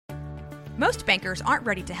Most bankers aren't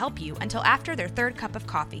ready to help you until after their third cup of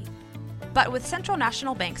coffee. But with Central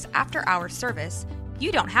National Bank's after-hours service,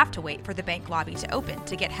 you don't have to wait for the bank lobby to open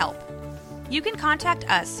to get help. You can contact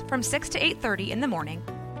us from 6 to 8:30 in the morning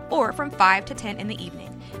or from 5 to 10 in the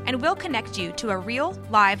evening, and we'll connect you to a real,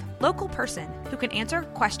 live, local person who can answer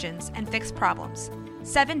questions and fix problems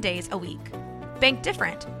 7 days a week. Bank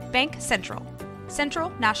different. Bank Central. Central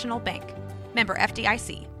National Bank. Member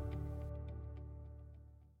FDIC.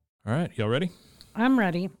 All right, y'all ready? I'm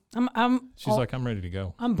ready. She's like, I'm ready to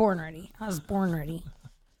go. I'm born ready. I was born ready.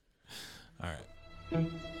 All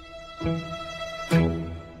right.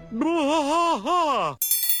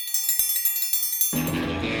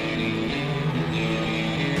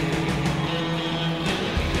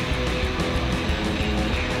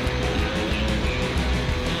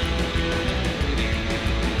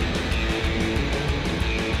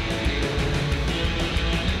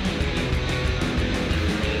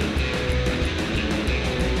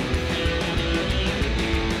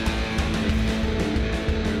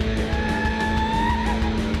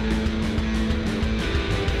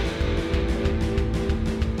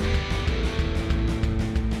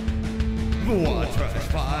 Waters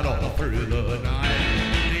fight all through the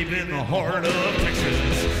night, deep in the heart of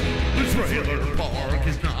Texas. The trailer park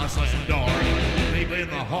is nice and dark, deep in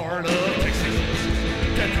the heart of Texas.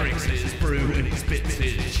 That drinks his brew and he spits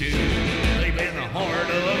his chew, deep in the heart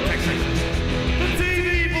of Texas. The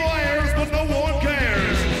TV blares, but no one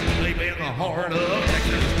cares, deep in the heart of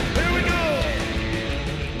Texas. Here we go!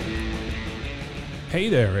 Hey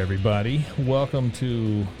there, everybody. Welcome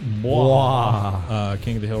to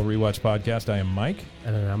King of the Hill Rewatch Podcast. I am Mike.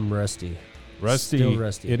 And I'm Rusty. Still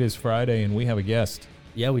Rusty. It is Friday, and we have a guest.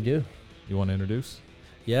 Yeah, we do. You want to introduce?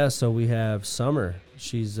 Yeah, so we have Summer.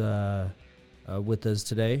 She's with us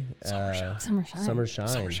today. Summer Shine. Summer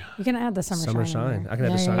Shine. You can add the Summer Shine. I can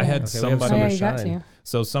have the Summer. I had somebody- Yeah, you got to.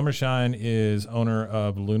 So Summer Shine is owner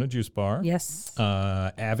of Luna Juice Bar. Yes.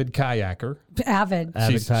 Avid kayaker. Avid.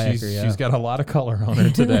 She's got a lot of color on her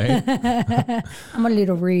today. I'm a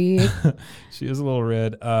little red. She is a little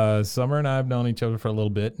red. Summer and I have known each other for a little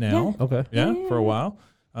bit now. Yeah. Okay. Yeah, for a while.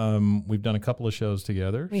 We've done a couple of shows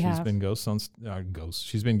together. We She's have. been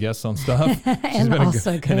She's been guests on stuff. She's And been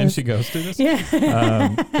also and then she ghosted us.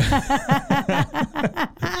 Yeah.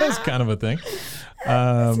 That's kind of a thing.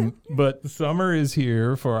 But Summer is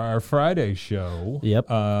here for our Friday show. Yep.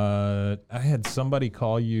 I had somebody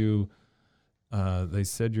call you. They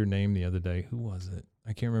said your name the other day. Who was it?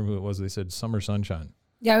 I can't remember who it was. They said Summer Sunshine.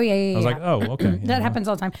 Yeah. I was like, oh, okay. That happens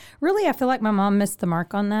all the time. Really, I feel like my mom missed the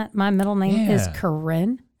mark on that. My middle name is Yeah.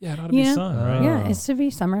 Corinne. Yeah, it ought to be Sun, right? Yeah, it's to be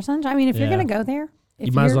Summer Sunshine. I mean, if you're Yeah. going to go there,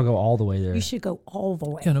 You might as well go all the way there. You should go all the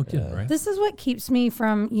way. Yeah, no kidding, right? This is what keeps me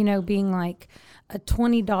from, being like a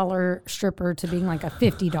 $20 stripper to being like a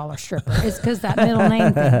 $50 stripper. It's because that middle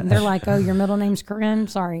name thing. They're like, oh, your middle name's Corinne?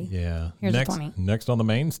 Sorry. Yeah. Here's a next, 20. Next on the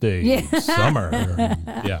main stage, Yeah. Summer.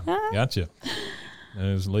 Yeah, gotcha.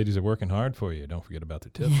 Those ladies are working hard for you. Don't forget about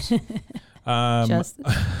their tips. Just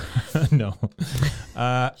No.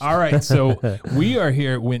 All right. So we are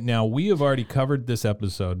here. Now, we have already covered this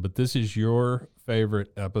episode, but this is your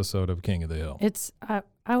favorite episode of King of the Hill. it's,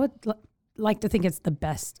 I would like to think it's the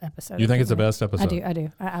best episode. You of think it's the King of best episode? I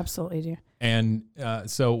do. I absolutely do. And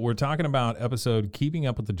so we're talking about episode Keeping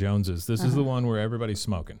Up with the Joneses. This is the one where everybody's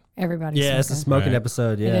smoking. Everybody's Yeah, it's a smoking Right.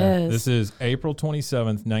 episode. It Yeah. is. This is April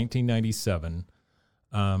 27th, 1997.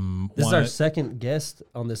 This is our second guest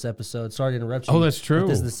on this episode. Sorry to interrupt you. Oh, that's true. But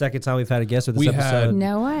this is the second time we've had a guest with this We had- episode.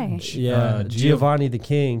 No way. Yeah, Giovanni the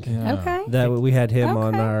King. Yeah. Okay. That we had him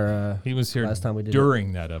on Okay. our. He was here Last time we did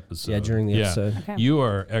during that episode. Yeah, during the episode. Okay. You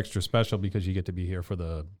are extra special because you get to be here for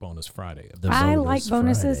the bonus Friday. The I bonus like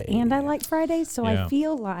bonuses Friday. and I like Fridays, so Yeah. I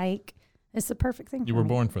feel like it's the perfect thing You for were me.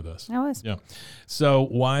 born for this. I was. Yeah. So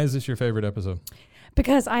why is this your favorite episode?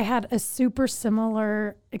 Because I had a super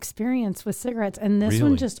similar experience with cigarettes, and this Really?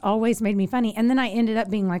 one just always made me funny. And then I ended up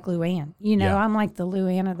being like Luann. Yeah. I'm like the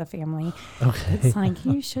Luann of the family. Okay. It's like,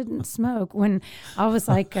 you shouldn't smoke. When I was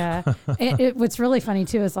like, what's really funny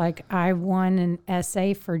too is like I won an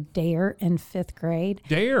essay for DARE in 5th grade.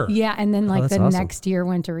 Dare. Yeah, and then like that's the awesome. next year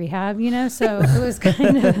went to rehab, so it was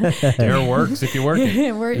kind of Dare works if you work it.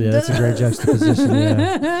 Yeah, that's a great juxtaposition.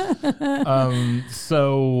 Yeah.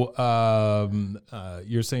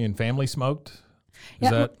 You're saying family smoked? Is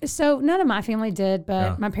Yeah, that so none of my family did, but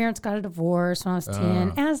Yeah. my parents got a divorce when I was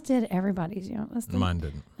 10, as did everybody's. It was the, mine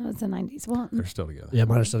didn't? it was the 90s. Well, They're still together. Yeah,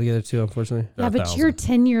 mine are still together too, unfortunately. yeah, They're but you're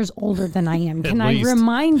 10 years older than I am. Can I least.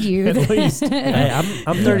 remind you? At least. Hey,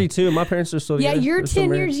 I'm 32 and my parents are still Yeah, together. you're They're still 10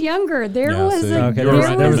 married. years younger. There Yeah, was see, a Okay, there there was-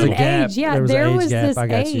 was there was an a gap. age. Yeah, There was an there age was gap. this I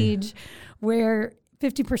got you. age where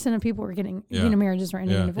 50% of people were getting, Yeah. marriages were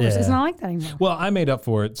ending in Yeah. divorce. It's Yeah. not like that anymore. Well, I made up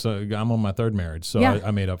for it. So I'm on my third marriage. So Yeah.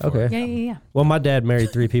 I made up for Okay. it. Yeah. Well, my dad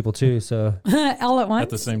married 3 people too, so All at once. At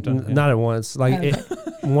the same time. not at once, like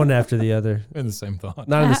one after the other. In the same thought.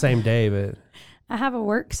 Not in the same day, but I have a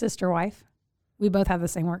work sister wife. We both have the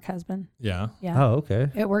same work husband. Yeah. Yeah. oh, okay.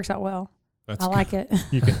 It works out well. That's I like it.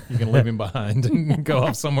 You can leave him behind and go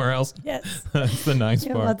off somewhere else. Yes. That's the nice We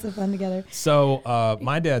have part. lots of fun together. So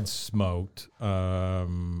my dad smoked.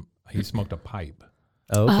 He smoked a pipe.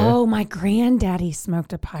 Oh, okay. Oh, my granddaddy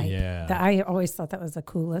smoked a pipe. Yeah. I always thought that was the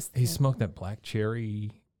coolest. He thing. smoked that black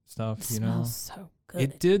cherry stuff. It You know, smells so good.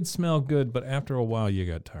 it did smell good, but after a while, you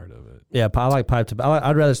got tired of it. Yeah, I like pipe tobacco.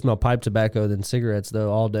 I'd rather smell pipe tobacco than cigarettes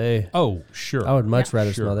though all day. Oh, sure. I would much Yeah.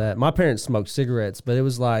 rather Sure. smell that. My parents smoked cigarettes, but it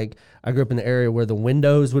was like I grew up in the area where the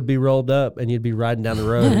windows would be rolled up and you'd be riding down the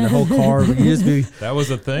road and the whole car would just be That was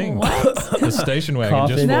a thing. The station wagon.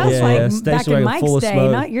 Coughing. Just That was Yeah, like yeah, back station in wagon Mike's full of day,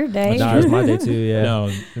 smoke. not your day. Nah, it was my day too. Yeah. No,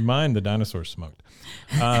 in mine, the dinosaurs smoked.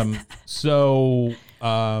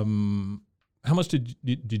 How much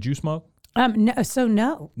did you smoke?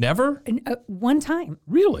 No. Never? One time.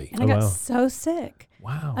 Really? And I got so sick.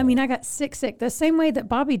 Wow. I mean, I got sick, the same way that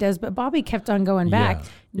Bobby does, but Bobby kept on going back.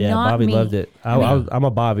 Yeah, Not Bobby me. loved it. I'm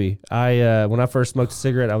a Bobby. When I first smoked a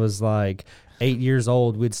cigarette, I was like 8 years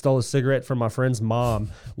old. We'd stole a cigarette from my friend's mom.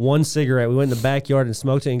 One cigarette. We went in the backyard and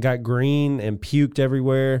smoked it and got green and puked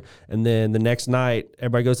everywhere. And then the next night,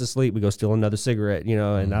 everybody goes to sleep. We go steal another cigarette,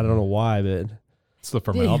 and I don't know why, but It's the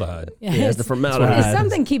formaldehyde. Yeah, it's the formaldehyde.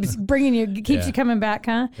 Something keeps bringing you, keeps Yeah. you coming back,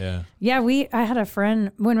 huh? Yeah. Yeah, I had a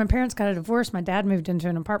friend, when my parents got a divorce, my dad moved into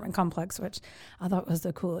an apartment complex, which I thought was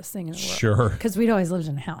the coolest thing in the world. Sure. Because we'd always lived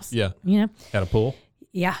in a house. Yeah. You know? Had a pool?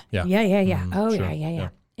 Yeah. Yeah. Yeah. Oh, sure. yeah. Yeah.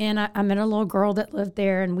 And I met a little girl that lived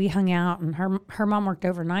there, and we hung out, and her mom worked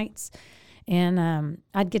overnights. And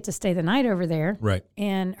I'd get to stay the night over there. Right.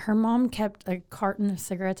 And her mom kept a carton of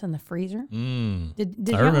cigarettes in the freezer. Did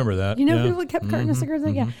I y'all- remember that, You know yeah. people that kept carton of cigarettes?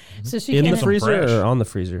 Yeah. So she in came the some freezer fresh. or on the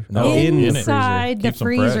freezer? No, Oh, in it. inside the Keeps them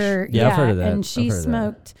fresh. freezer. Yeah, I've heard of that. And she I've heard of that.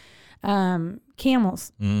 smoked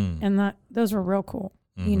Camels, Mm. and those were real cool.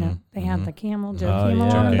 You know, they had the Camel, Joe Oh, Camel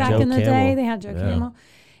yeah. on them Joe back in the day. Camel. They had Joe Yeah. Camel,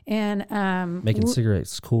 and Making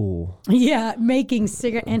cigarettes cool. yeah, making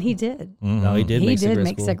cigarette, and he did. No, he did He make did cigarettes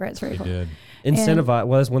make cool. cigarettes very cool. Did. Incentivize.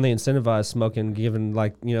 Well, that's when they incentivize smoking, giving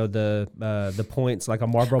the points, like a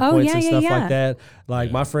Marlboro Oh, points yeah, and yeah, stuff yeah. like that.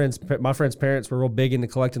 Like my friends' parents were real big into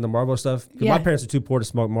collecting the Marlboro stuff. 'Cause Yeah. my parents were too poor to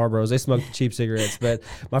smoke Marlboros; they smoked the cheap cigarettes. But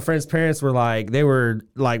my friends' parents were like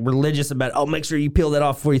religious about, oh, make sure you peel that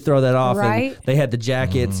off before you throw that off. Right. And they had the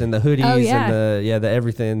jackets and the hoodies Oh, yeah. and the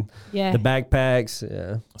everything, Yeah. the backpacks.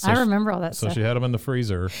 Yeah. I remember all that So stuff. she had them in the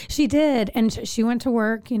freezer. She did, and she went to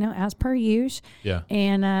work, as per usual. Yeah.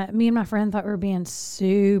 And me and my friend thought we were being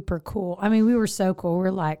super cool. I mean, we were so cool. We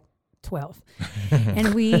were like 12,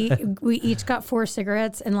 and we each got 4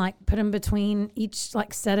 cigarettes and put them between each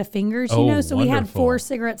set of fingers. Oh, So we had wonderful. 4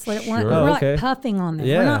 cigarettes lit at once. Sure. We're Oh, okay. puffing on them.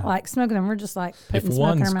 Yeah. We're not smoking them. We're just If putting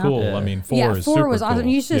smoke in one's our mouth. cool, Yeah. I mean, 4 Yeah, is 4 super was awesome. cool.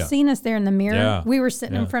 You should have seen us there in the mirror. Yeah. We were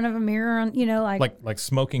sitting Yeah. in front of a mirror on, like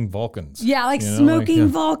smoking Vulcans. yeah, like You know, smoking yeah.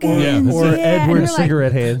 Vulcans. Yeah. Or yeah. And Edward we're like,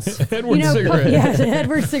 cigarette hands. Edward cigarette. Yeah,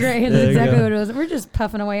 Edward cigarette hands. There you Exactly go. what it was. We're just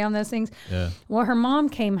puffing away on those things. Yeah. Well, her mom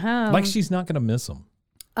came home. Like she's not going to miss them.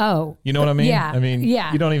 Oh, You know what I mean? Yeah, I mean,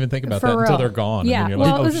 yeah. you don't even think about For that until real. they're gone. Yeah. And then you're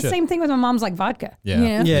Well, like, it was oh, the shit. same thing with my mom's vodka. Yeah. You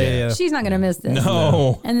know? Yeah. She's not gonna miss this.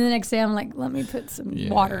 No. And then the next day, I'm like, let me put some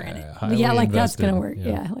water in it. highly Yeah, like that's invested. gonna work.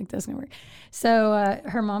 Yeah. Yeah, like that's gonna work. So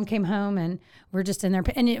her mom came home, and we're just in there,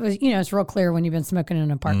 and it was, it's real clear when you've been smoking in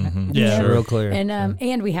an apartment. you Yeah, know? real clear.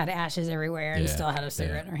 And we had ashes everywhere, and Yeah. still had a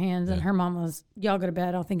cigarette in our hands. And her mom was, "Y'all go to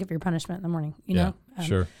bed. I'll think of your punishment in the morning." You know.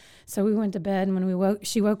 Sure. So we went to bed, and when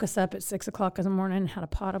she woke us up at 6 o'clock in the morning and had a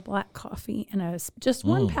pot of black coffee and just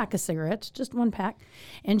one pack of cigarettes, just one pack.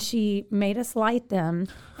 And she made us light them.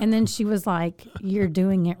 And then she was like, "You're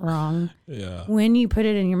doing it wrong. Yeah. When you put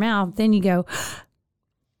it in your mouth, then you go."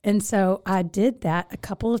 And so I did that a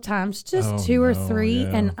couple of times, just Oh, 2 or no, 3, yeah.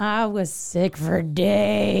 and I was sick for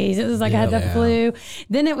days. It was like I had the Yeah. flu.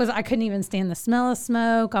 Then I couldn't even stand the smell of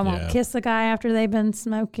smoke. I won't Yeah. kiss a guy after they've been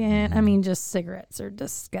smoking. I mean, just cigarettes are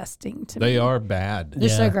disgusting to me. They are bad. They're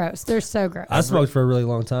so Yeah. gross. They're so gross. I smoked for a really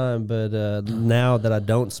long time, but now that I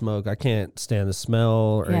don't smoke, I can't stand the smell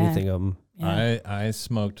or Yeah. anything of them. Yeah. I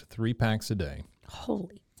smoked 3 packs a day.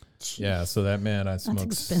 Holy. Jeez. Yeah, so that meant I smoked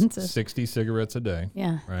expensive. 60 cigarettes a day.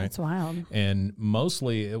 Yeah. Right. That's wild. And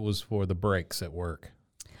mostly it was for the breaks at work.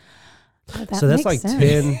 Oh, that So that's makes like sense.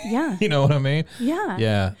 10 Yeah. You know what I mean? Yeah.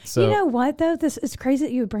 Yeah. So You know what though? This is crazy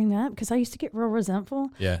that you would bring that up because I used to get real resentful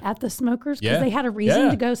Yeah. at the smokers because Yeah. they had a reason Yeah.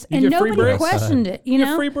 to go, You and get free nobody breaks. questioned it. You You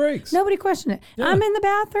get know, free breaks. Nobody questioned it. Yeah. I'm in the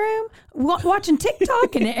bathroom watching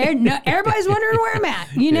TikTok, and everybody's wondering where I'm at.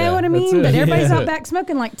 You know Yeah, what I that's mean? it. But everybody's Yeah. out back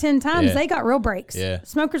smoking like 10 times. Yeah. They got real breaks. Yeah.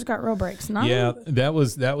 Smokers got real breaks. Not Yeah, that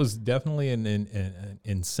was definitely an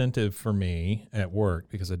incentive for me at work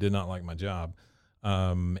because I did not like my job.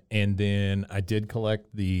 And then I did collect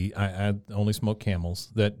I only smoked Camels.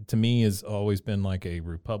 That to me has always been like a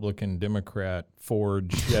Republican, Democrat,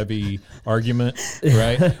 Ford, Chevy argument,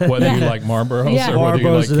 right? Whether you like Marlboros Yeah. or whether you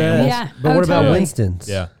like Marlboros are that. Camels. Yeah. But Oh, what about totally. Winston's?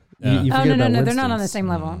 Yeah. You Yeah. Oh, forget no, about they're not on the Winston's. same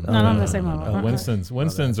level. Not on the same level. No,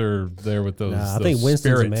 Winston's are there with those, Nah, I those think Winston's a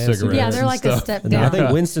spirit man cigarettes. cigarette. Yeah, they're and like a stuff. step No, down. I think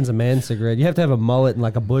Winston's a man cigarette. You have to have a mullet and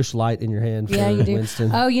like a bush light in your hand for Yeah, you do.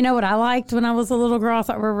 Winston. Oh, you know what I liked when I was a little girl? I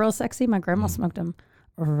thought were real sexy. My grandma smoked them.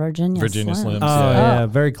 Virginia Slims. Oh, yeah,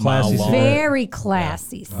 very classy. Mile long. cigarette. Very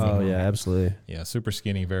classy. Oh, yeah, absolutely. Yeah, super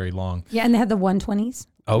skinny, very long. Yeah, and they had the 120s.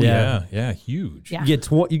 Oh Yeah. yeah, huge. Yeah.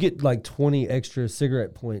 You get like 20 extra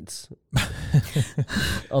cigarette points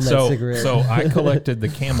on that So cigarette. so I collected the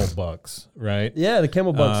Camel Bucks, right? yeah, the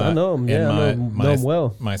Camel Bucks. I know them. Yeah, I know them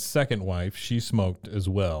well. My second wife, she smoked as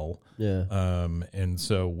well. Yeah. And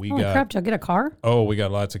so we Holy got crap, did y'all get a car? we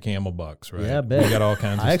got lots of Camel Bucks, right? Yeah, I bet. We got all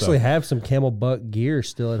kinds of I actually stuff. have some Camel Buck gear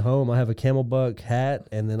still at home. I have a Camel Buck hat,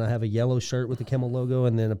 and then I have a yellow shirt with the Camel logo,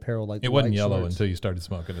 and then a pair of like It wasn't white yellow shorts. until you started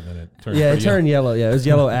smoking, and then it turned. Yeah, it pretty turned yellow. Yeah, it was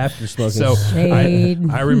yellow after smoking. So Shade.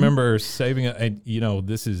 I remember saving it. And,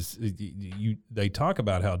 this is they talk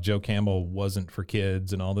about how Joe Camel wasn't for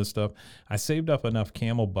kids and all this stuff. I saved up enough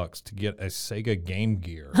Camel Bucks to get a Sega Game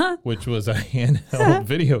Gear, which was a handheld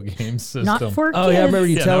video game system. Not for Oh kids. yeah, I remember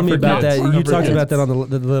you Yeah, telling not me for about kids. that. Not You for talked kids. about that on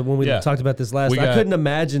the when we Yeah. talked about this last. We I got- couldn't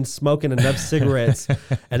imagine smoking enough cigarettes,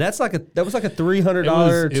 and that was like a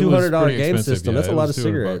 $300, It was $200 pretty game expensive, system. yeah. That's a It lot was of $200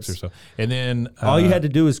 cigarettes. or so. And then All you had to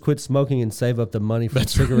do is quit smoking and save up the money for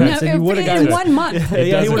cigarettes, No, and you would have got in it. 1 month. Yeah,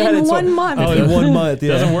 he doesn't- would have had In it 1 month. Oh, in 1 month. It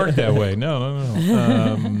Yeah. doesn't work that way. No.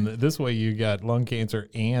 This way you got lung cancer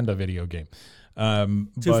and a video game. 2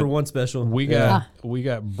 but for 1 special. We Yeah.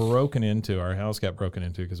 got broken into. Our house got broken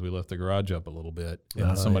into because we left the garage up a little bit,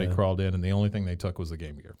 and somebody crawled in, and the only thing they took was the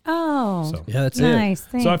Game Gear. Oh, So, Yeah, that's it. nice.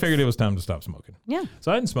 Thanks. so I figured it was time to stop smoking. Yeah.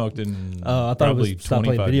 So I hadn't smoked in Oh, I thought it was probably stop playing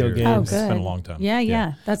 25 video years. games. Oh, It's been a good. long time.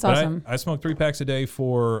 Yeah. That's But awesome. I smoked 3 packs a day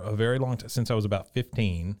for a very long time, since I was about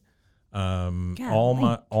 15. All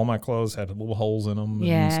my clothes had little holes in them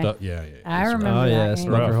Yeah. and stuff. Yeah. I It's remember Oh that. yeah, yeah.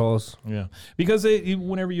 smoker rough. holes. Yeah, because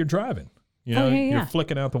whenever you're driving, yeah. you're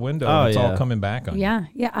flicking out the window, Oh, and it's all yeah. coming back on you.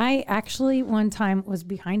 Yeah. I actually one time was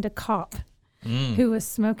behind a cop who was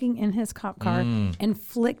smoking in his cop car and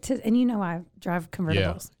flicked his. And I drive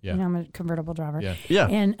convertibles. Yeah. I'm a convertible driver. Yeah. Yeah.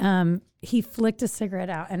 And he flicked a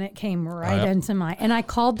cigarette out, and it came right Yep. into my. And I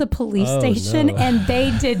called the police Oh, station, no. and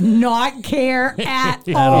they did not care at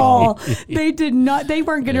all. They did not. They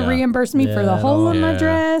weren't going to Yeah. reimburse me for Yeah, the at hole all. in my Yeah.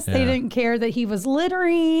 dress. They Yeah. didn't care that he was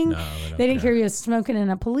littering. No, They didn't care he was smoking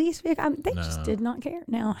in a police vehicle. They just did not care.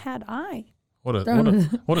 Now, had I. What a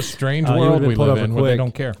strange You world would've we been pulled live over in where they quick.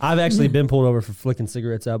 don't care. I've actually been pulled over for flicking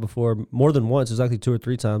cigarettes out before, more than once. There's actually 2 or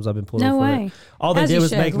 3 times I've been pulled No over. For way. it. All they As did you was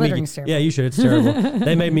should. make me. Littering's terrible. Yeah, you should. It's terrible.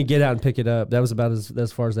 They made me get out and pick it up. That was about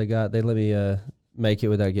as far as they got. They let me make it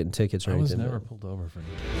without getting tickets or I was anything. never pulled over for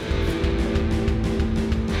that.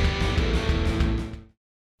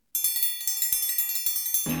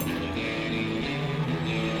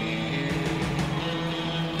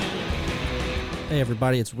 Hey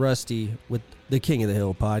everybody, it's Rusty with the King of the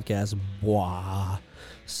Hill podcast. Blah.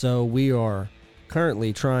 So we are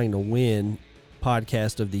currently trying to win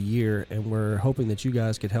Podcast of the Year, and we're hoping that you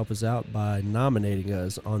guys could help us out by nominating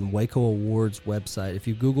us on Waco Awards website. If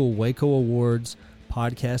you Google Waco Awards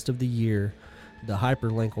Podcast of the Year, the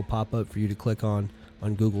hyperlink will pop up for you to click on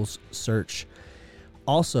Google's search.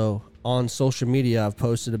 Also, on social media, I've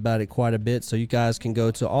posted about it quite a bit, so you guys can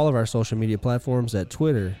go to all of our social media platforms at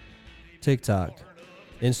Twitter, TikTok,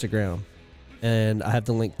 Instagram, and I have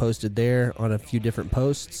the link posted there on a few different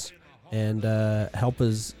posts, and help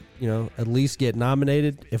us, at least get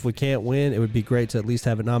nominated. If we can't win, it would be great to at least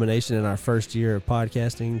have a nomination in our first year of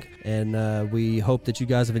podcasting, and we hope that you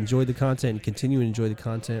guys have enjoyed the content and continue to enjoy the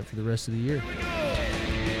content for the rest of the year.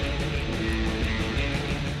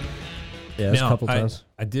 Yeah, that's a couple times.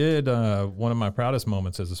 I did one of my proudest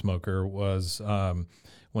moments as a smoker was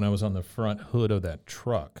when I was on the front hood of that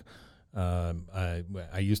truck.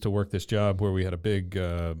 I used to work this job where we had a big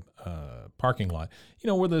parking lot. You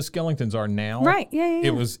know where the Skellingtons are now? Right. Yeah.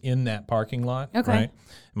 It was in that parking lot. Okay. Right?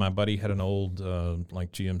 My buddy had an old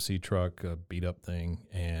like GMC truck, beat up thing,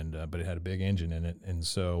 and but it had a big engine in it. And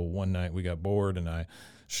so one night we got bored, and I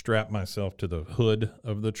strapped myself to the hood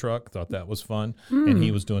of the truck. Thought that was fun. And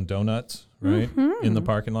he was doing donuts in the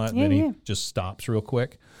parking lot. Yeah, then he yeah. just stops real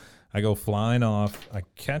quick. I go flying off. I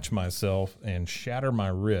catch myself and shatter my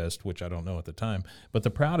wrist, which I don't know at the time. But the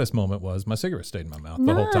proudest moment was my cigarette stayed in my mouth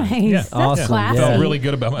the whole time. Nice. That's Awesome. classy. Felt really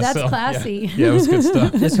good about That's myself. classy. Yeah, it was good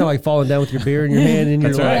stuff. It's kind of like falling down with your beer in your hand and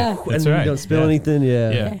you're That's like, right. and That's you right. don't spill Yeah. anything.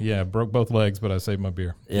 Yeah. Yeah. Broke both legs, but I saved my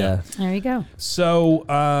beer. Yeah. There you go. So,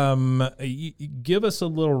 give us a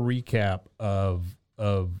little recap of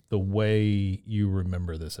the way you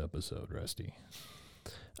remember this episode, Rusty.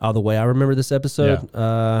 Oh, the way I remember this episode,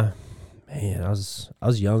 man, I was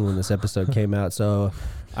young when this episode came out, so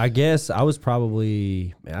I guess I was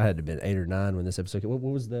probably I had to have been 8 or 9 when this episode came.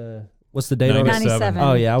 What's the date on it? 97.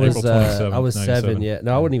 Oh yeah, I was April 27th, I was 7. 97. Yeah,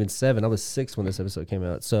 no, I wasn't even 7. I was 6 when this episode came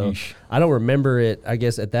out. So Yeesh. I don't remember it. I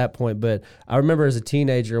guess at that point, but I remember as a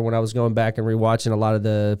teenager when I was going back and rewatching a lot of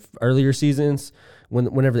the earlier seasons.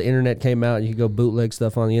 Whenever the internet came out, you could go bootleg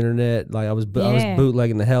stuff on the internet. Like I was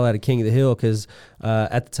bootlegging the hell out of King of the Hill because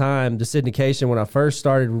at the time, the syndication, when I first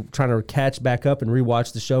started trying to catch back up and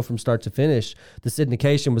rewatch the show from start to finish, the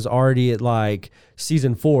syndication was already at like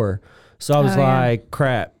season 4. So I was like,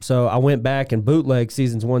 crap. So I went back and bootlegged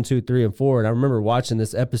seasons 1, 2, 3, and 4. And I remember watching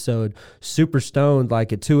this episode super stoned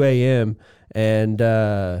like at 2 a.m. And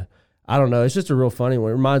I don't know. It's just a real funny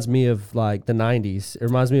one. It reminds me of like the 90s. It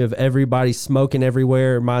reminds me of everybody smoking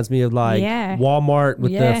everywhere. It reminds me of like Walmart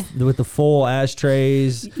with the full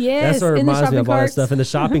ashtrays. Yes, That's what it in the reminds me of shopping all that carts. stuff. And the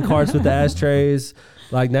shopping carts with the ashtrays.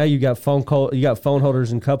 Like now you got phone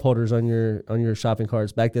holders and cup holders on your shopping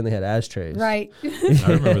carts. Back then they had ashtrays. Right. I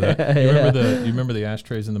remember that. You remember the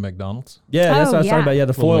ashtrays in the McDonald's? Yeah, that's what I was yeah. talking about. Yeah,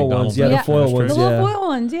 the Little foil McDonald's ones. Yeah, the ashtrays. foil The ones. The Yeah. little foil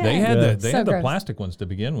ones, yeah. They had Yeah. the So the gross. plastic ones to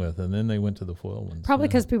begin with, and then they went to the foil ones. Probably Yeah.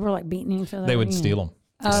 because people were like beating each other. they would you steal know. them.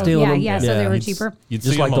 Oh, Stealing them? yeah, so Yeah. they were You'd cheaper. You'd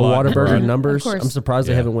Just see like them the a lot in Whataburger Burger. numbers. Of course. I'm surprised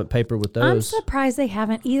they Yeah. haven't went paper with I'm those. surprised they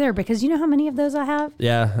haven't either because you know how many of those I have?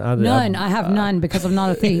 Yeah, None. I have none because I'm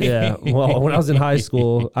not a thief. Yeah. Well, when I was in high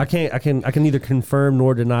school, I can neither confirm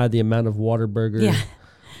nor deny the amount of Whataburger. Yeah.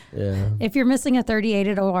 Yeah. If you're missing a 38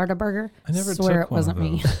 at a Whataburger, I never swear took it one of wasn't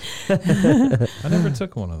me. I never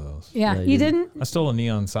took one of those. Yeah, Yeah, you didn't? I stole a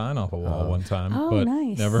neon sign off a wall one time, Oh, but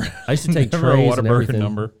nice. never. I used to take never trays a and Whataburger everything.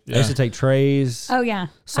 number. I used to take trays, Oh yeah,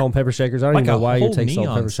 salt and pepper shakers. I don't like even know a why you whole take salt and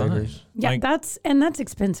neon pepper sign. shakers. yeah. Like, That's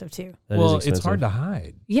expensive too. That is well, it's expensive. hard to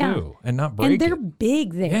hide. Yeah. too, and not break And they're it.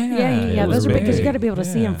 big there. Yeah, Yeah. it was Those are big because you big. got to be able to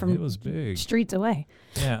see them Yeah, from it was big. streets away.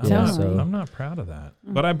 Yeah, Yeah, so- I'm not proud of that,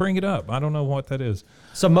 but I bring it up. I don't know what that is.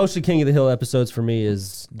 So most of King of the Hill episodes for me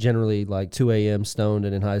is generally like 2 a.m. stoned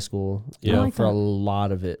and in high school. You Yeah. know, I like for a that.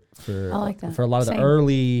 lot of it. For I like that. For a lot of Same. the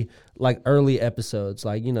early episodes,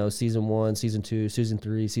 like season 1, season 2, season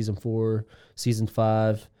 3, season 4, season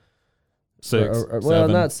 5. 6, well,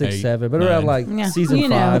 7, not 6, 8, 7, but 9. around like Yeah, season you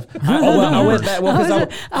know. 5. I went back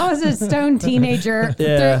I was a stoned teenager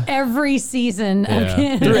Yeah. through every season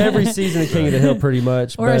Yeah. through every season of King of the Hill, pretty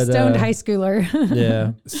much. or a but, stoned high schooler.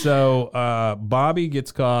 Yeah, So Bobby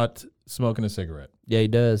gets caught smoking a cigarette. yeah, he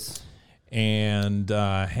does. And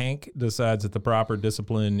Hank decides that the proper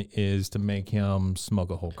discipline is to make him smoke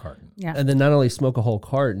a whole carton. Yeah. And then not only smoke a whole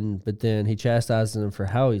carton, but then he chastises him for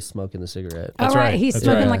how he's smoking the cigarette. All right, right. he's That's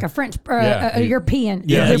smoking right. like a French, Yeah. a European.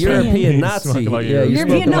 Yeah, European He's Nazi. smoking like a Yeah, you're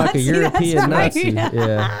European smoking like a Nazi, that's European right. Nazi.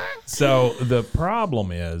 Yeah. So the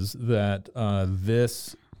problem is that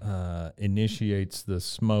this initiates the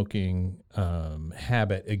smoking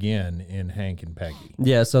habit again in Hank and Peggy.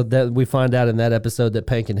 Yeah, so that we find out in that episode that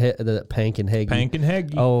Pank and Heggy. Hank and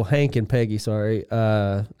Peggy. Oh, Hank and Peggy, sorry.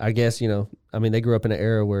 I guess, they grew up in an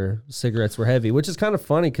era where cigarettes were heavy, which is kind of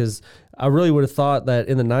funny because I really would have thought that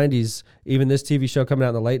in the 90s, even this TV show coming out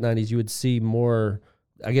in the late 90s, you would see more.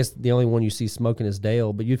 I guess the only one you see smoking is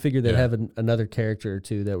Dale, but you'd figure they'd Yeah. have another character or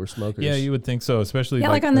two that were smokers. Yeah, you would think so, especially Yeah,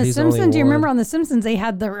 like on The he's the only Simpsons. Do you remember one. on The Simpsons they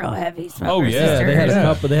had the real heavy smokers? Oh, yeah, Yeah, they had a Yeah.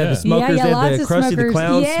 couple. They had Yeah. the smokers. Yeah, they lots had the of Krusty the smokers.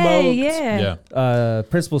 Clown Yeah, smoked. yeah. yeah.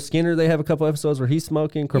 Principal Skinner, they have a couple episodes where he's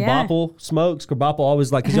smoking. Krabappel smokes. Krabappel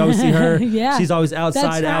always because you always see her. Yeah. She's always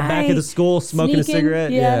outside, That's out back of the right. school smoking a Sneaking,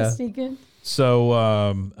 cigarette. Yeah, Yeah. sneaking.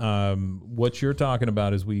 So what you're talking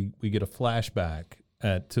about is we get a flashback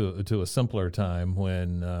to a simpler time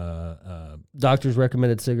when Doctors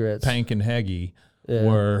recommended cigarettes. Pank and Heggy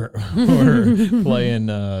were playing.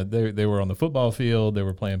 They were on the football field. They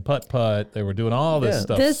were playing putt. They were doing all this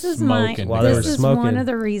stuff. This is smoking. this is one of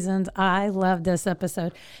the reasons I love this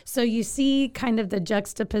episode. So you see kind of the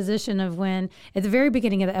juxtaposition of when at the very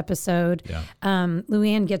beginning of the episode,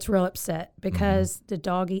 Luann gets real upset because the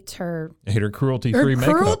dog eats her cruelty-free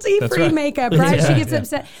makeup. Cruelty-free makeup, right? She gets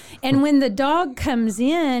upset. And when the dog comes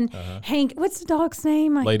in, Hank, what's the dog's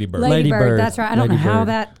name? Ladybird. Ladybird. That's right. I don't know how Ladybird.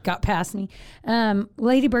 that got past me.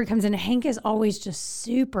 Ladybird comes in. Hank is always just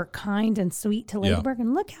super kind and sweet to Ladybird.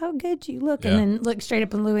 And look how good you look. And then looks straight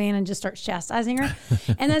up at Luann and just starts chastising her.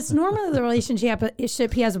 And that's normally the relationship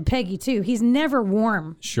he has with Peggy, too. He's never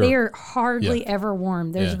warm. Sure. They're hardly ever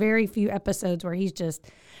warm. There's very few episodes where he's just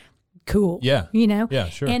cool. Yeah. You know? Yeah,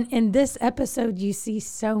 sure. And in this episode, you see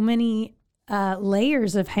so many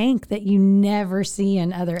layers of Hank that you never see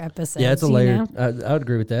in other episodes. Yeah, it's a you layer. know? I would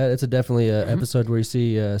agree with that. It's definitely an episode where you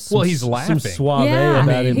see he's laughing. some suave Yeah,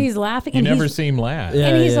 about him. he's laughing. You and never he's, see him laugh. Yeah.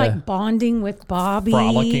 and he's like bonding with Bobby.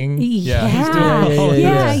 Frolicking. Yeah. Yeah, he's doing all this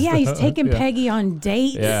Yeah. He's taking Peggy on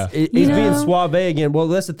dates. Yeah. He's You being know? suave again. Well,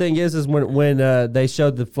 that's the thing is when they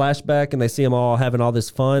showed the flashback and they see them all having all this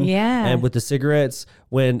fun. Yeah. And with the cigarettes,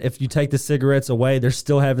 if you take the cigarettes away, they're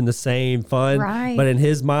still having the same fun. Right. But in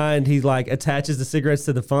his mind, he like attaches the cigarettes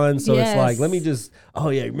to the fun. So it's like, let me just,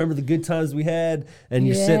 remember the good times we had? And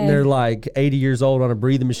you're sitting there like 80 years old on a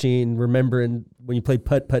breathing machine, remembering when you played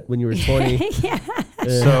putt-putt when you were 20.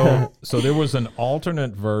 So there was an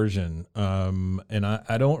alternate version, and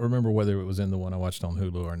I don't remember whether it was in the one I watched on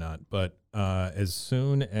Hulu or not, but as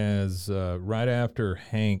soon as right after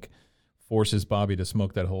Hank forces Bobby to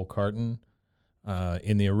smoke that whole carton,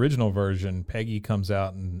 in the original version, Peggy comes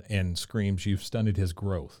out and screams, "You've stunted his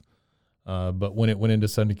growth." But when it went into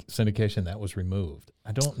syndication, that was removed.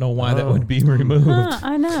 I don't know why that would be removed.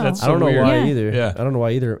 I know. That's I don't know weird. why Yeah. either. Yeah. I don't know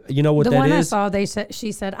why either. You know what The that one is? I saw,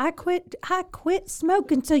 she said, I quit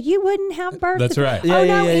smoking so you wouldn't have birth. That's right. Oh, no.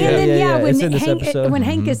 And then, It's when in this episode. when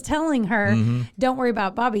Hank is telling her, don't worry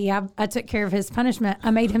about Bobby, I took care of his punishment. I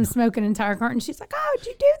made him smoke an entire carton. She's like, oh, did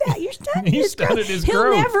you do that? You're stunning You his growth. stunted his He'll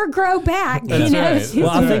growth. never grow back. That's right. She's Well,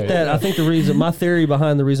 I That's think right. that I think the reason, my theory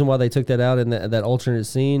behind the reason why they took that out in that alternate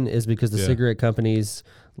scene is because the cigarette companies,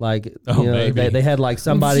 like, maybe. they had like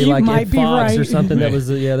somebody You like might at be Fox or right. something that was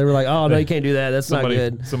they were like, oh no, you can't do that. That's not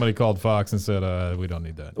good. Somebody called Fox and said, we don't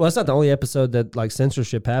need that. Well, it's not the only episode that like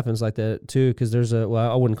censorship happens like that too, because there's I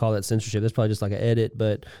wouldn't call that censorship. That's probably just like an edit,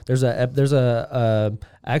 but there's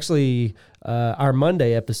actually our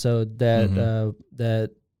Monday episode that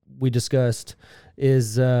that we discussed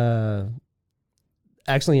is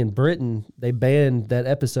actually in Britain they banned that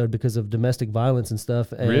episode because of domestic violence and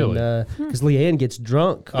stuff. And, Really? Because Leanne gets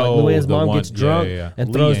drunk. Like Oh, Luann's the mom one- gets drunk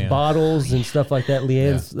and throws Leanne. bottles and stuff like that.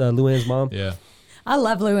 Luann's mom. Yeah. I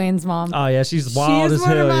love Luann's mom. Oh yeah, she's wild is as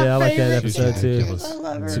one of hell. my Yeah, I like that favorites. episode too. Ridiculous. I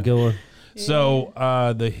love It's her. a good one.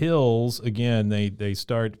 So the Hills again, they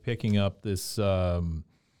start picking up this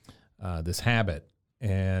this habit,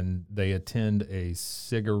 and they attend a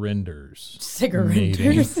cigarinders. meeting.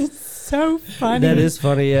 Cigarettes. It's so funny. That is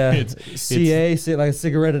funny. Yeah, It's- CA, like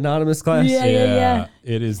Cigarette Anonymous class. Yeah.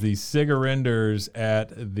 It is the cigarinders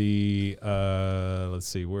at the let's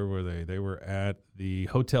see, where were they? They were at the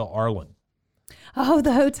Hotel Arlen. Oh,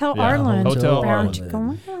 the Hotel Arlen. Hotel Round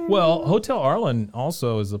Arlen. chicken. Well, Hotel Arlen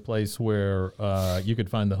also is the place where you could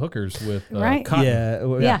find the hookers with Right.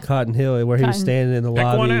 Cotton. Yeah, Cotton Hill, where he was Cotton. standing in the Pick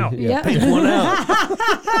lobby. one out. Yeah, Yeah. pick one out.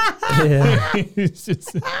 Yeah. It's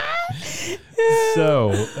just-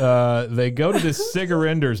 so they go to this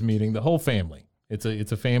cigarinders meeting, the whole family. It's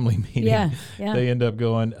a family meeting. Yeah. They end up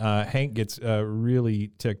going. Hank gets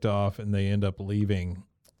really ticked off, and they end up leaving.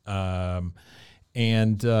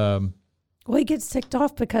 Well, he gets ticked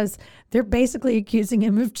off because they're basically accusing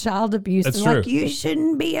him of child abuse. That's They're like, true. you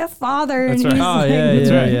shouldn't be a father. That's and right. he's Oh like, yeah, That's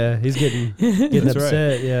yeah, right. yeah. He's getting That's right.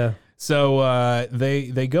 upset. Yeah. So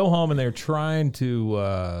they go home and they're trying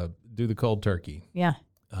to do the cold turkey. Yeah.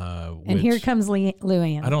 And which here comes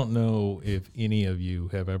Luann. I don't know if any of you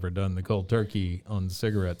have ever done the cold turkey on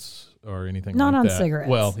cigarettes or anything Not like on that. cigarettes.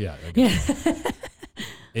 Well, yeah. I guess.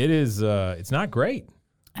 It is. It's not great.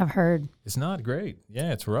 I've heard. It's not great.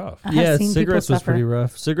 Yeah, it's rough. I have Yeah, seen people cigarettes was suffer. pretty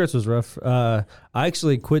rough. Cigarettes was rough. I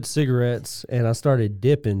actually quit cigarettes and I started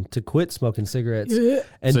dipping to quit smoking cigarettes.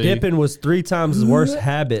 And So you- dipping was 3 times the worst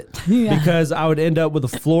habit because I would end up with a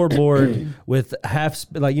floorboard with half,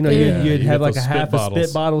 you'd you have get like those a half spit a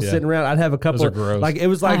spit bottles. bottle Yeah. sitting around. I'd have a couple are of, gross. like, it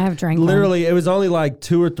was like, have drank one. literally, it was only like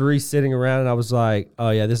 2 or 3 sitting around and I was like,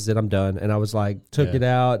 oh yeah, this is it. I'm done. And I was like, took Yeah. it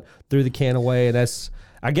out, threw the can away. And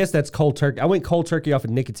I guess that's cold turkey. I went cold turkey off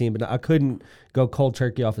of nicotine, but I couldn't go cold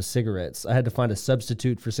turkey off of cigarettes. I had to find a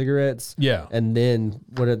substitute for cigarettes. Yeah. And then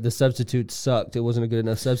the substitute sucked. It wasn't a good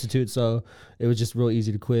enough substitute, so it was just real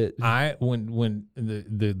easy to quit. When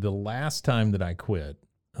the last time that I quit,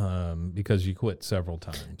 because you quit several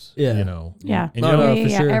times. Yeah. You know. Yeah. And you don't, for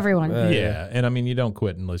sure. Everyone. yeah. And I mean, you don't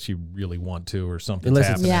quit unless you really want to or something's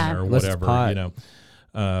Unless it's- happening or Unless it's whatever, pot. you know.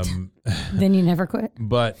 Then you never quit.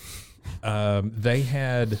 But they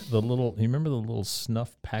had the little, you remember the little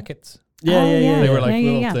snuff packets? Yeah. They were like Yeah, yeah,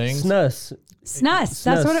 little yeah. things. Snus. Snus.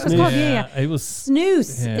 That's what it was Snus. called. Yeah. It was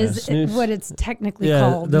Snooze Yeah. is Snooze. what it's technically Yeah,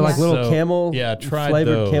 called. they're like Yeah. little So, camel yeah, I tried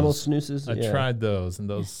flavored those. camel snoozes. I Yeah. tried those, and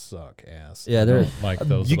those suck ass. Yeah, I they're don't like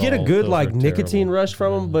those. You at get a all. good Those like are nicotine terrible. rush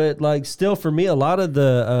from them, but like still for me, a lot of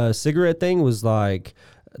the cigarette thing was like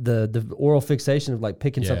the oral fixation of like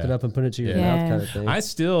picking something Yeah. up and putting it to your Yeah. mouth kind of thing. I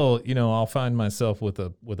still, I'll find myself with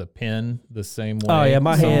a pen the same way. Oh yeah,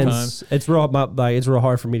 my sometimes. hands. It's real. It's real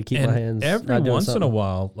hard for me to keep And my hands. every not doing once in a something.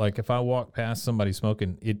 while, like if I walk past somebody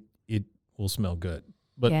smoking, it will smell good.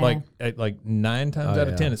 But Yeah. like 9 times Oh, out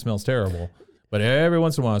of yeah. 10, it smells terrible. But every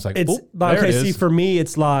once in a while, it's like, It's "Oop, like, there okay. it See, is." for me,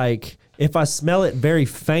 it's like if I smell it very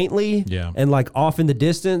faintly, Yeah. and like off in the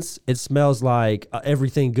distance, it smells like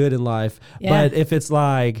everything good in life. Yeah. But if it's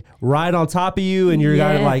like right on top of you and you're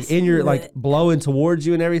got it like Yes. in your like blowing towards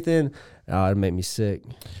you and everything, it'd make me sick.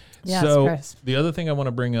 Yeah, it's So gross. the other thing I want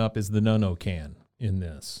to bring up is the no-no can in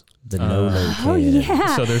this. The no-no Oh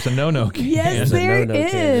yeah. So there's a no-no can. Yes, there no-no can, yeah,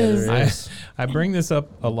 is. there is. I bring this up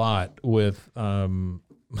a lot with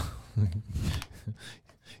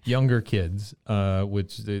younger kids,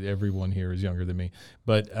 which everyone here is younger than me.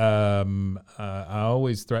 But I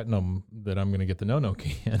always threaten them that I'm going to get the no-no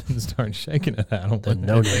can and start shaking it at them when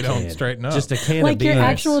no-no they don't can. straighten up. Just a can Like of your beans.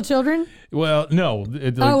 actual children? Well, no.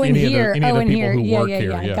 Like Oh, in any here. Of the, any Oh, of in the people here. who Yeah, work yeah,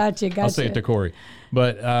 here. yeah. Gotcha, I'll say it gotcha. to Corey.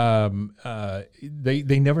 But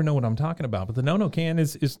they never know what I'm talking about. But the no-no can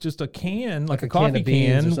is just a can, like a can of coffee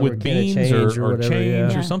beans or can something, with or a can of beans change or or whatever,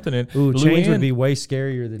 change yeah. or something in it. Ooh, change Luann- would be way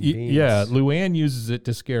scarier than beans. Yeah, Luann uses it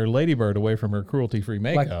to scare Ladybird away from her cruelty-free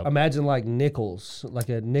Like makeup. imagine like nickels, like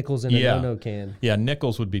a nickels in a Yeah. no-no can. Yeah,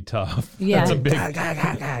 nickels would be tough. Yeah. That's a big.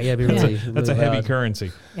 Yeah, it'd be really, That's a really heavy loud.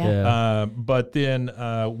 currency. Yeah. Yeah. But then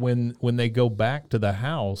when they go back to the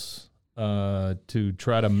house to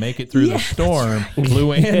try to make it through the storm,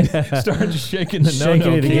 Luann starts shaking the Shaking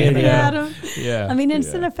no-no it can. again, yeah. Adam. Yeah. I mean,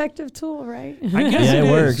 it's an effective tool, right? I guess Yeah, it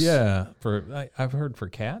is, works. Yeah, I've heard for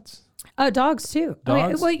cats. Oh, dogs too. I mean,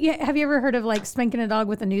 Dogs? well, yeah, have you ever heard of like spanking a dog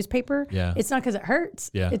with a newspaper? Yeah. It's not because it hurts.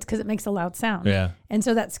 Yeah. It's because it makes a loud sound. Yeah. And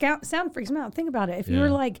so that sound freaks them out. Think about it. If you Yeah. were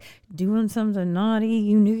like doing something naughty,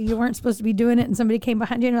 you knew you weren't supposed to be doing it, and somebody came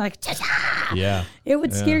behind you and you're like, "Cha-cha!" Yeah. It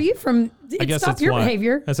would scare you from. I It'd guess stop that's your why.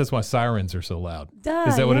 behavior. That's why sirens are so loud. Duh,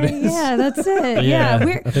 Is that what it yeah, is? Yeah, that's it. Yeah, yeah,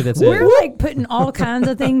 we're I think that's we're it. like putting all kinds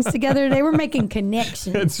of things together today. We're making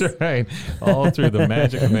connections. That's right. All through the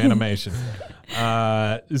magic of animation.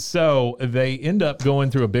 So they end up going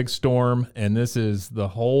through a big storm, and this is the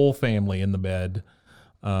whole family in the bed.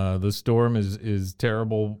 The storm is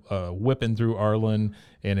terrible, whipping through Arlen,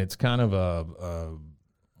 and it's kind of a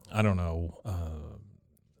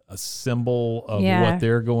symbol of Yeah. what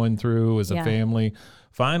they're going through as a Yeah. family.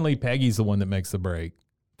 Finally, Peggy's the one that makes the break,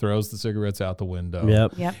 throws the cigarettes out the window.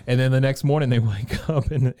 Yep. Yep. And then the next morning they wake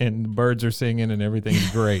up and birds are singing and everything's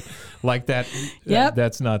great. Like that. Yep.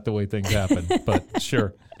 That's not the way things happen, but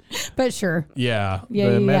sure. But sure. Yeah. Yeah,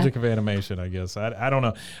 The yeah, magic of animation, I guess. I don't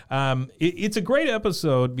know. It's a great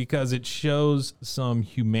episode because it shows some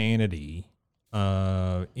humanity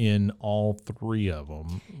in all three of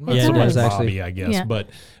them. Not Yeah, so it much does, Bobby, actually. I guess, Yeah.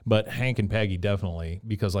 but Hank and Peggy definitely,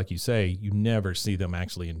 because like you say, you never see them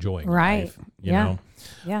actually enjoying Right. life. You Yeah. know?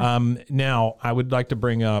 Yeah. Now, I would like to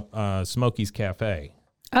bring up Smokey's Cafe.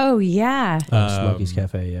 Oh yeah. Smokey's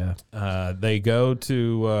Cafe, yeah. They go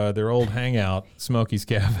to their old hangout, Smokey's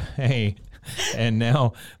Cafe, and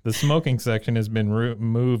now the smoking section has been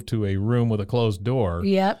moved to a room with a closed door.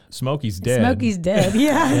 Yep. Smokey's dead. Smokey's dead.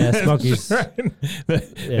 Yeah. Yeah, Smokey's. the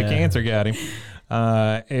Yeah. cancer got him.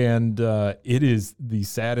 And it is the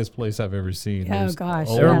saddest place I've ever seen. Oh, There's gosh,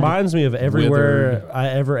 old- It reminds me of everywhere withered. I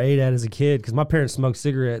ever ate at as a kid because my parents smoked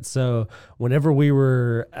cigarettes. So whenever we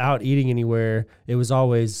were out eating anywhere, it was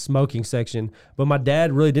always smoking section. But my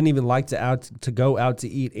dad really didn't even like to go out to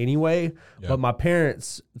eat anyway. Yeah. But my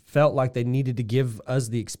parents felt like they needed to give us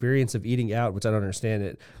the experience of eating out, which I don't understand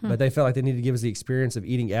it. But they felt like they needed to give us the experience of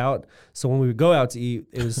eating out. So when we would go out to eat,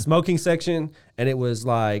 it was smoking section, and it was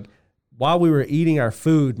like while we were eating our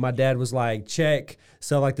food, my dad was like, check.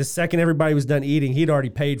 So like the second everybody was done eating, he'd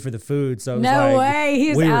already paid for the food. So it was No like, way. He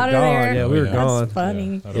was we were out of gone. there. Yeah, we were Yeah. gone. That's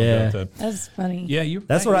funny. I don't Yeah. doubt that. That's funny. Yeah, you.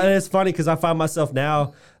 That's what it's funny because I find myself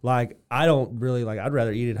now, like, I don't really like, I'd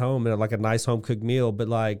rather eat at home and like a nice home cooked meal. But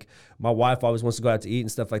like, my wife always wants to go out to eat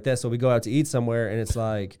and stuff like that. So we go out to eat somewhere and it's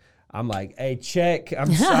like, I'm like, hey, check. I'm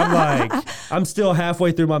like, I'm still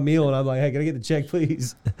halfway through my meal and I'm like, hey, can I get the check,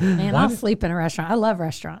 please? Man, I'll sleep in a restaurant. I love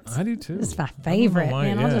restaurants. I do too. It's my I don't know favorite. why,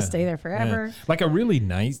 Man, I'll yeah. just stay there Yeah. forever. Like a really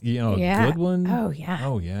nice, Yeah. good one. Oh, yeah.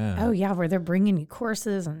 Oh yeah. Oh yeah, where they're bringing you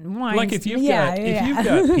courses and wines. Like if you've yeah, got yeah. if you've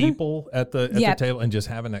got people at the Yep. table and just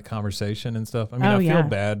having that conversation and stuff. I mean, Oh, I feel yeah.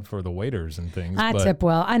 bad for the waiters and things. I but tip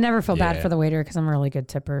well. I never feel Yeah. bad for the waiter because I'm a really good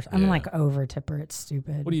tipper. I'm Yeah. like over tipper. It's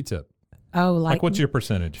stupid. What do you tip? Oh, Like what's your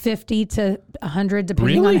percentage? 50 to 100,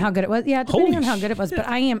 depending Really? on how good it was. Yeah, depending Holy on how good it was. But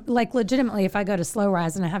I am like legitimately, if I go to Slow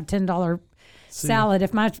Rise and I have $10 salad,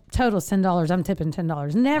 if my total's $10, I'm tipping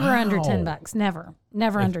 $10. Never under Wow. $10.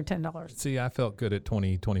 Never under $10. See, I felt good at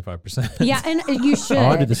 25%. Yeah, and you should. Oh,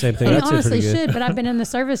 I did the same thing. And you I tip honestly pretty good. should, but I've been in the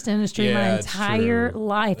service industry my Yeah, it's entire true.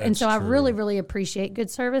 life. And That's so I true. really, really appreciate good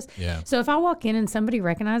service. Yeah. So if I walk in and somebody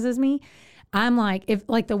recognizes me, I'm like, if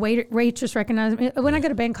like the waitress recognizes me, when I go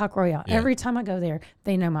to Bangkok Royale, Yeah. every time I go there,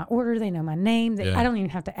 they know my order, they know my name. Yeah. I don't even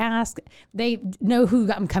have to ask. They know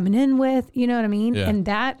who I'm coming in with. You know what I mean? Yeah. And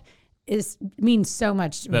that means so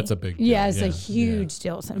much to me. That's a big deal. Yeah, it's a Yeah. huge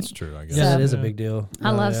deal to me. That's true, I guess. Yeah, that So- is a big deal.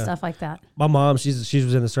 I Oh, love yeah. stuff like that. My mom, she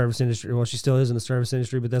was in the service industry. Well, she still is in the service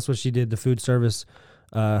industry, but that's what she did, the food service,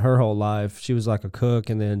 her whole life. She was like a cook,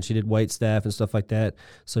 and then she did wait staff and stuff like that.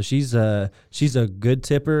 So she's a good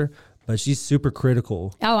tipper, but she's super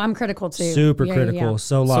critical. Oh, I'm critical too. Super Yeah, critical. yeah. So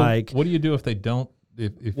So like, what do you do if they don't?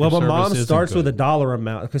 If well, your my mom service isn't starts with a good? dollar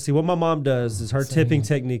amount. Because see, what my mom does is her tipping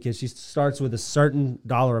technique is she starts with a certain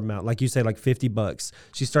dollar amount, like you say, like $50.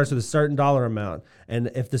 She starts with a certain dollar amount, and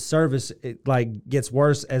if the service like gets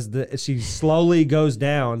worse as she slowly goes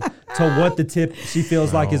down to what the tip she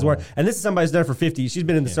feels like is worth. And this is somebody who's done it for 50. She's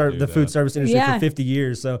been in Can't do the food that. service industry Yeah. for 50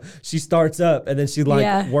 years, so she starts up and then she like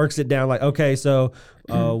Yeah. works it down. Like, okay, so.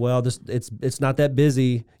 Well, it's not that busy.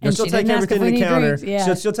 You know, And she'll she take didn't ask everything if to we the need counter. drinks,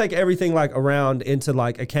 yeah. She'll take everything like around into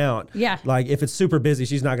like account. Yeah. Like if it's super busy,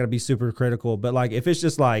 she's not going to be super critical. But like if it's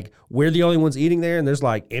just like we're the only ones eating there and there's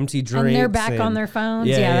like empty drinks And they're back on their phones.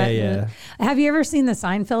 Yeah. Have you ever seen the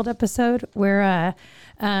Seinfeld episode where,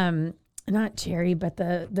 not Jerry, but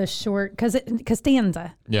the short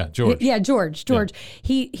Costanza? Yeah, George. Yeah, George.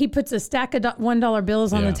 He puts a stack of $1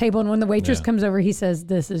 bills on Yeah. the table, and when the waitress Yeah. comes over, he says,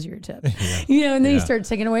 "This is your tip." You know, and then he Yeah. starts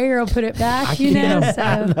taking away, or he'll put it back. You know,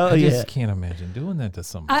 so. Oh I yeah. just can't imagine doing that to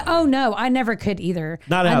somebody. Oh no, I never could either.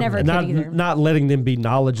 Not I out, never not, could either. not letting them be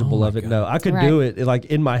knowledgeable Oh my of it. God. No, I could Right. do it like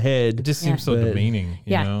in my head. It just seems so But- demeaning,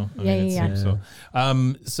 you Yeah. know? Yeah, it yeah, seems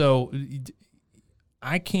so.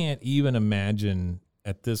 I can't even imagine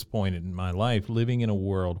at this point in my life living in a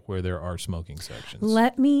world where there are smoking sections.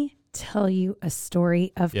 Let me tell you a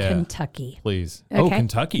story of Yeah. Kentucky. Please. Oh, Okay?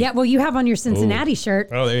 Kentucky. Yeah, well, you have on your Cincinnati shirt.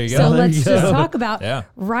 Oh, there you go. So There let's you just go. talk about Yeah.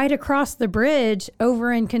 right across the bridge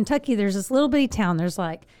over in Kentucky. There's this little bitty town. There's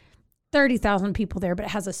like 30,000 people there, but it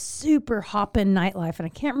has a super hoppin' nightlife. And I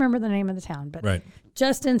can't remember the name of the town, but Right.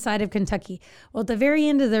 just inside of Kentucky. Well, at the very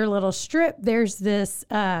end of their little strip, there's this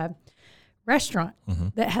restaurant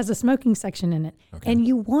that has a smoking section in it. And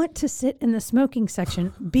you want to sit in the smoking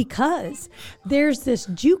section because there's this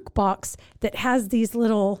jukebox that has these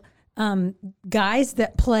little guys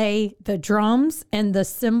that play the drums and the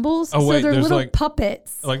cymbals. Oh, wait, so they're there's little like-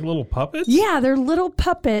 puppets. Like little puppets? Yeah, they're little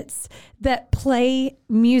puppets that play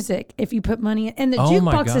music if you put money in. And the Oh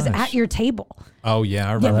my jukebox is gosh. at your table. Oh, yeah.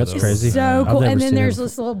 I remember that's those. crazy. So I've cool. never And then seen there's them.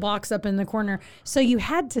 this little box up in the corner. So you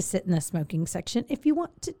had to sit in the smoking section if you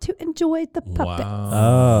wanted to enjoy the puppets. Wow.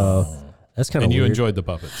 Oh, that's kind of And you weird. enjoyed the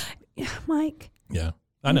puppets. Yeah, Mike, Yeah.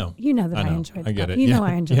 I know. you know that I, know. enjoyed the I get puppets. it. You yeah. know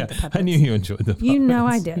I enjoyed yeah. the puppets. I knew you enjoyed the puppets. You know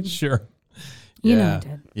I did. Sure. You know yeah. I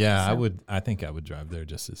did. Yeah, So- I think I would drive there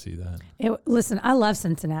just to see that. Listen, I love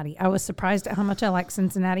Cincinnati. I was surprised at how much I like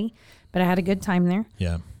Cincinnati, but I had a good time there.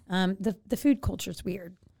 Yeah. The food culture's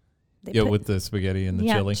weird. They Yeah, put- with the spaghetti and the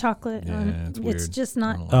chili. chocolate. Yeah, it's weird. just I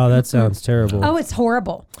not. don't like Oh, that sounds terrible. Oh, it's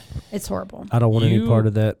horrible. It's horrible. I don't want any part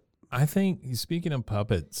of that. I think, speaking of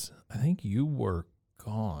puppets, I think you were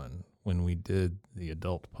gone when we did the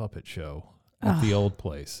adult puppet show at the old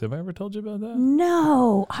place. Have I ever told you about that?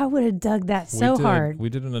 No, I would have dug that so hard. We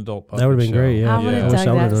did an adult puppet That would have been show. great. Yeah, I would have I wish dug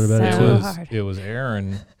I would have that known about it so too. hard. It was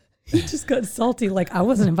Aaron. He just got salty. Like I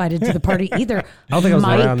wasn't invited to the party either. I don't think I was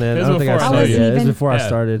Mike, around then. It I was don't think I before I started. knew Yeah, you. it was before I Yeah,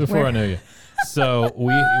 started. Before I knew you. So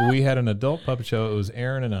we had an adult puppet show. It was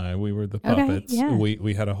Aaron and I. We were the Okay, puppets. yeah.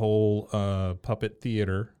 We had a whole puppet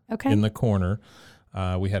theater Okay. in the corner.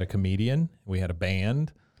 We had a comedian. We had a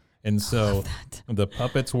band. And so the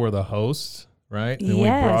puppets were the hosts, right? And we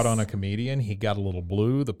brought on a comedian. He got a little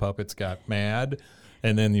blue. The puppets got mad.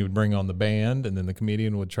 And then you would bring on the band, and then the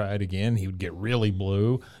comedian would try it again. He would get really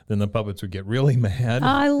blue. Then the puppets would get really mad. Oh,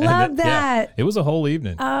 I love that. Yeah, it was a whole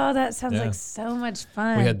evening. Oh, that sounds like so much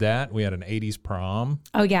fun. We had that. We had an 80s prom.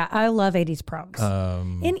 Oh, yeah. I love 80s proms.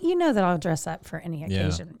 Um, and you know that I'll dress up for any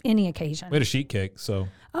occasion. Any occasion. We had a sheet cake, so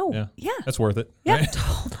Oh, yeah. that's worth it. Yeah, right?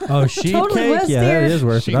 totally. Oh, sheet Totally. cake? Was Yeah, there- that is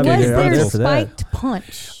worth it. Was I'd be Was there- I'd be there there for that. spiked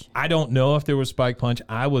punch? I don't know if there was spike punch.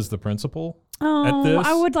 I was the principal Oh, at this.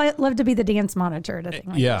 I would love to be the dance monitor at a thing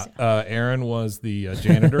like Yeah, this. Aaron was the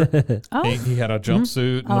janitor. Oh. He had a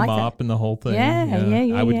jumpsuit and I a like mop and the whole thing.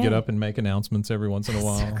 Yeah, I would yeah. get up and make announcements every once in a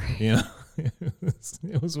while. You know,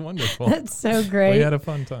 it was wonderful. That's so great. We had a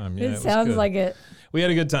fun time. Yeah, it was sounds good. like it. We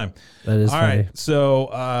had a good time. That is All funny. right.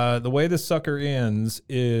 So the way this sucker ends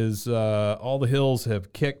is all the hills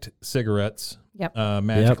have kicked cigarettes Yep.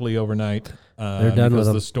 magically overnight. They're done because with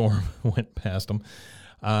 'em. the storm went past them.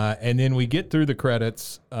 And then we get through the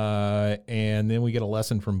credits, and then we get a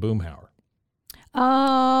lesson from Boomhauer.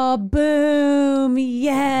 Oh, boom!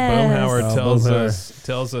 Yes. Boomhauer Boomhauer.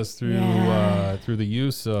 tells us through Yeah. through the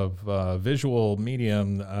use of visual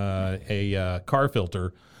medium, a car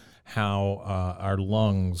filter, how our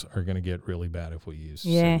lungs are going to get really bad if we use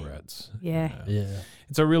cigarettes. Yeah. Yeah.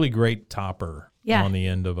 It's a really great topper Yeah. on the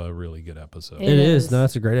end of a really good episode. It It is. is. No,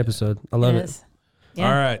 it's a great episode. I love it. is. Yeah.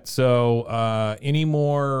 All right. So, any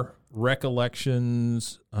more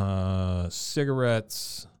recollections?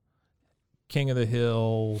 Cigarettes, King of the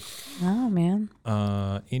Hill, Oh man.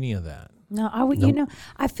 any of that? No, I would. You know,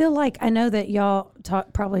 I feel like I know that y'all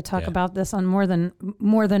probably talk Yeah. about this on more than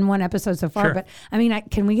one episode so far. Sure. But I mean,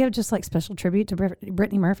 can we give just like special tribute to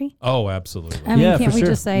Brittany Murphy? Oh, absolutely. I mean, yeah, can't for we sure.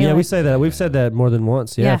 just say? Yeah, we like, say that. We've said that more than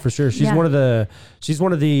once. Yeah, Yeah. for sure. She's Yeah. one of the. She's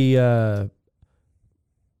one of the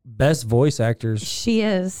best voice actors. she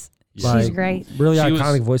is. She's Like, great. Really She was-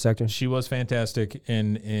 iconic voice actor. She was fantastic,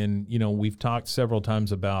 and you know we've talked several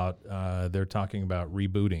times about they're talking about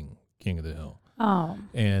rebooting King of the Hill, Oh,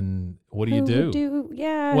 and what do who you do? would do?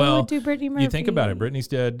 Yeah, Well, who would do Brittany Murphy? You think about it. Brittany's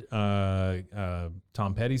dead.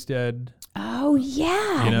 Tom Petty's dead. Oh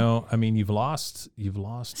yeah. You know, I mean, you've lost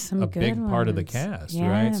Some a big good part of the ones. cast, Yeah.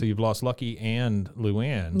 right? So you've lost Lucky and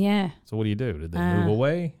Luann. Yeah. So what do? Did they move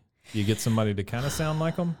away? Do you get somebody to kind of sound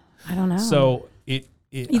like them? I don't know. So it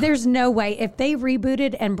there's no way if they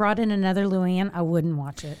rebooted and brought in another Luann, I wouldn't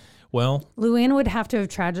watch it. well, Luann would have to have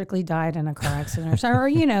tragically died in a car accident or so, or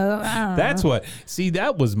you know, I don't know. that's what. See,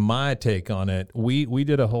 that was my take on it. We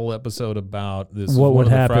did a whole episode about this. What one would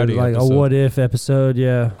of the happen? Friday Like a episodes. what if episode?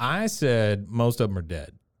 Yeah, I said most of them are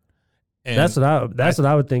dead. And that's what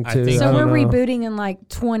I would think I too. think- So I we're don't know. rebooting in like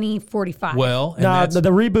 2045. well, and No, that's-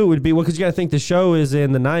 the reboot would be because you got to think the show is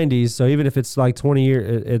in the '90s. So even if it's like 20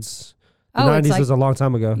 years, it's the Oh, it's '90s like- was a long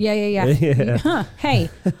time ago. Yeah. Yeah. Huh. Hey,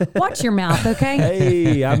 watch your mouth, okay?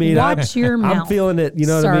 Hey, I mean, Watch your I'm mouth, feeling it. You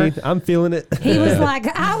know what sir. I mean? I'm feeling it. He was like,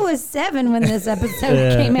 I was 7 when this episode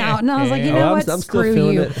Yeah. came out. And I was like, you Yeah. know Oh, what? I'm still Screw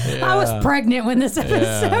feeling you. it. I was pregnant when this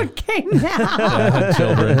episode came out. I had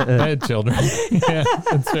children. I had children. Yeah,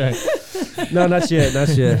 that's right. No, not yet. Not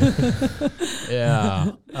yet.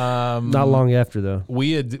 Yeah. Not long after though.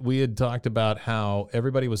 We had talked about how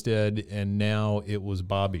everybody was dead, and now it was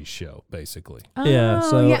Bobby's show, basically. Yeah. Oh,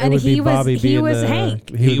 So yeah, it and would be he Bobby was, being he was the, Hank.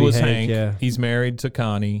 He would be was Hank. Yeah. He's married to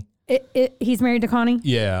Connie. He's married to Connie?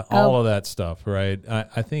 Yeah, all of that stuff, right?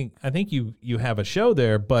 I think you have a show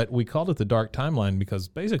there, but we called it the Dark Timeline because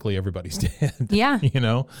basically everybody's dead. Yeah. You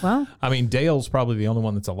know? Well, I mean, Dale's probably the only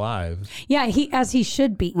one that's alive. yeah, he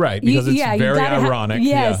should be. Right, because it's you very gotta ironic.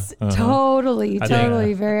 Yes, Yeah. Uh-huh. totally, I think-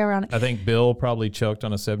 totally, very ironic. I think Bill probably choked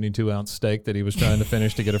on a 72-ounce steak that he was trying to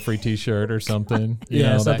finish to get a free T-shirt or something. You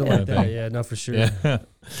know, something kind like of that. thing. Yeah, no, for sure. Yeah.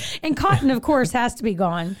 And Cotton, of course, has to be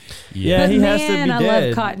gone. Yeah, But he has to man, be I dead.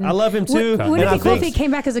 love Cotton. I love him too. Would and it I be cool if think- he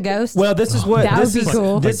came back as a ghost? Well, this is what That would this be is.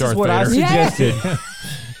 cool. This Like is Darth what I Vader. Yeah. suggested.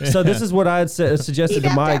 So this is what I had suggested He'd to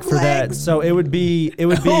have to Mike have for that. legs. So it would be.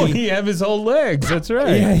 Oh, he have his whole legs. That's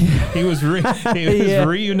right. Yeah, yeah. He was Yeah.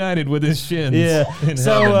 reunited with his shins. Yeah. in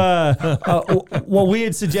So, heaven. what we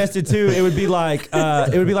had suggested too, it would be like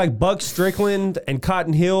Buck Strickland and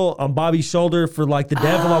Cotton Hill on Bobby's shoulder for like the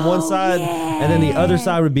devil on one side, and then the other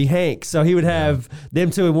side would be Hank. So he would have them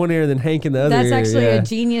two in one ear, and then Hank in the other That's ear. actually yeah. a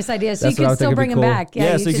genius idea. So That's you what I could would still think bring would him be cool. back.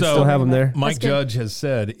 Yeah, so you could still have him there. Mike That's good. Judge has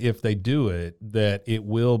said if they do it, that it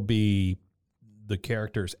will be the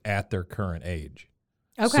characters at their current age.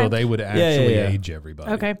 Okay. So they would actually yeah. age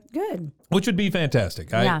everybody. Okay, good. Which would be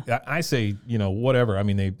fantastic. Yeah. I say, whatever. I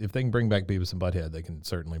mean, if they can bring back Beavis and Butthead, they can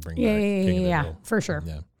certainly bring Yeah, back King of the yeah, Hill. for sure.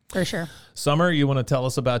 Yeah. For sure. Summer, you want to tell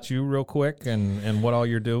us about you real quick and what all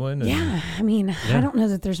you're doing? And, Yeah, I mean, I don't know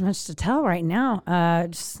that there's much to tell right now.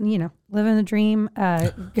 Just, living the dream.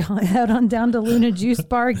 Go head on down to Luna Juice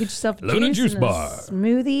Bar, get yourself a Luna Juice and a Bar.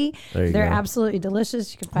 smoothie. There you They're go. absolutely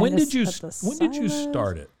delicious. You can find When us did you at the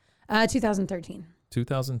start it? 2013.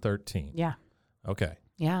 2013. Yeah. Okay.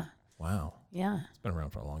 Yeah. Wow. Yeah. It's been around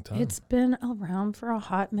for a long time. It's been around for a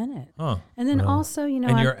hot minute. Huh. And then also,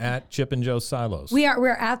 And you're at Chip and Joe's Silos.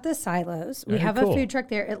 we're at the Silos. We Very have cool. a food truck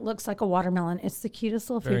there. It looks like a watermelon. It's the cutest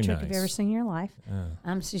little Very food truck you've nice. ever seen in your life.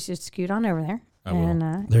 So you should scoot on over there. I will.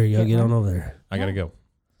 And, There you go. get Get one. on over there. I got to go.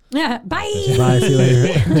 Yeah. Bye. Bye. See you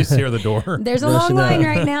later. Just hear the door. There's a Rushing long line out.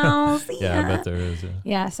 right now. See Yeah, I ya. bet there is.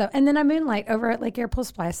 Yeah. So, and then I moonlight over at Lake Air Pool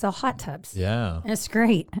Supply. I sell hot tubs. Yeah. And it's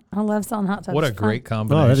great. I love selling hot tubs. What a It's fun. great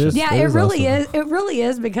combination. is. Yeah, That it is really awesome. is. It really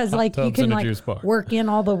is because like you tubs can and a like juice bar. work in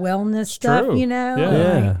all the wellness stuff, true. Yeah.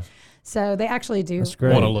 Yeah. like- so they actually do. That's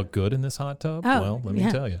great. Want to look good in this hot tub? Oh, Well, let me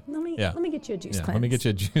yeah. tell you. Let me get you a juice Yeah, cleanse. let me get you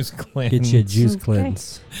a juice cleanse. Get you a juice Okay.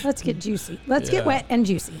 cleanse. Let's get juicy. Let's Yeah. get wet and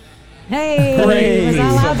juicy. Hey, Great. was I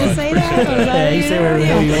allowed to say that? Was Yeah, that you say whatever the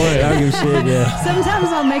hell you want. I don't give a shit. Yeah. Sometimes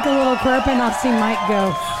I'll make a little burp and I'll see Mike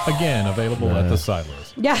go, Again, available at the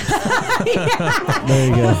Silos. yeah. There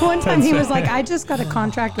you go. One time he was like, I just got a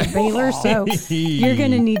contract with Baylor, so you're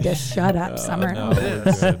going to need to shut up, Summer. No, we're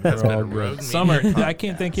good. We're all good. Summer, I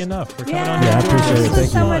can't thank you enough for coming on. Yeah, I here. appreciate it. This was Thank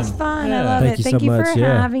so you. much fun. I Yeah. love Thank it. you Thank so you for much.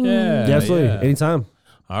 Yeah. having me. Yeah. Yeah, absolutely. yeah. Anytime.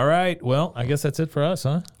 All right. Well, I guess that's it for us,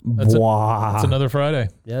 huh? That's Wow. It's another Friday.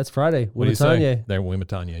 Yeah, it's Friday. What do you say? Wimatanya. There,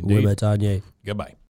 Wimatanya. Indeed. Wimatanya. Goodbye.